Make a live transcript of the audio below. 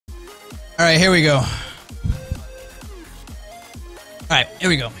Alright, here we go. Alright, here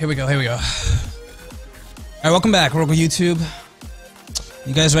we go. Alright, welcome back. Welcome YouTube.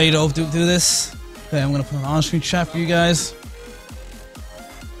 You guys ready to do this? Okay, I'm gonna put an on-screen chat for you guys.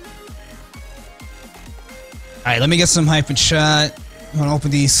 Alright, let me get some hype in chat. I'm gonna open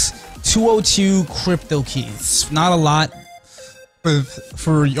these 202 crypto keys. Not a lot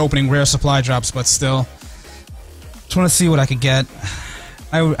for opening rare supply drops, but still. Just wanna see what I could get.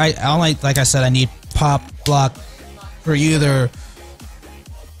 Like I said, I need pop block for either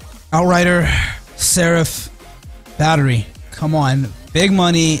Outrider, Seraph, Battery. Come on, big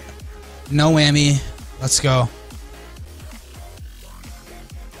money, no whammy. Let's go.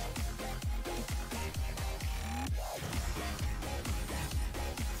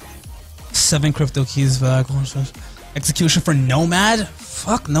 Seven crypto keys back. Execution for Nomad?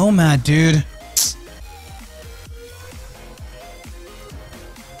 Fuck Nomad, dude.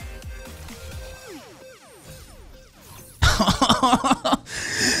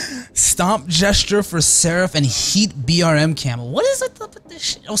 Stomp gesture for Seraph and Heat BRM Camel. What is it with this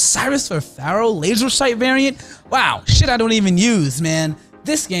shit? Osiris for Pharaoh, laser sight variant. Wow, shit I don't even use, man.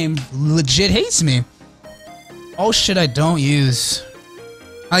 This game legit hates me. Oh shit I don't use.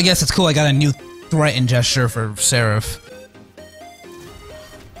 I guess it's cool. I got a new threaten gesture for Seraph.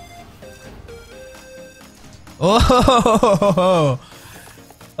 Oh,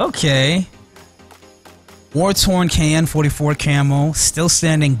 okay. War-torn KN44 camo, still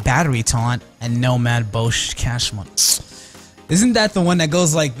standing battery taunt, and Nomad Bosch cash money. Isn't that the one that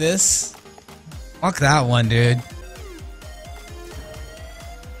goes like this? Fuck that one, dude.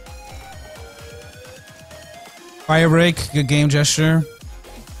 Fire break, good game gesture.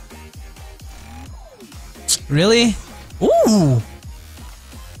 Really? Ooh!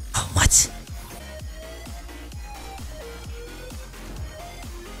 What?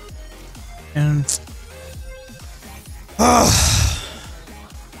 And...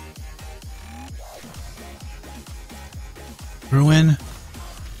 Ruin.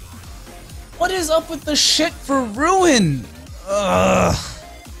 What is up with the shit for Ruin? Ugh. Nice.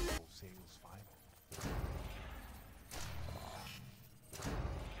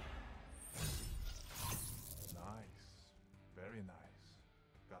 Very nice.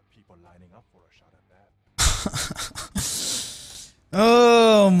 Got people lining up for a shot at that.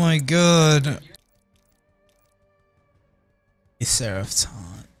 Oh my god. Seraph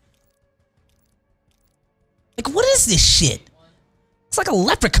taunt. Like, what is this shit? It's like a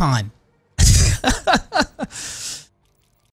leprechaun.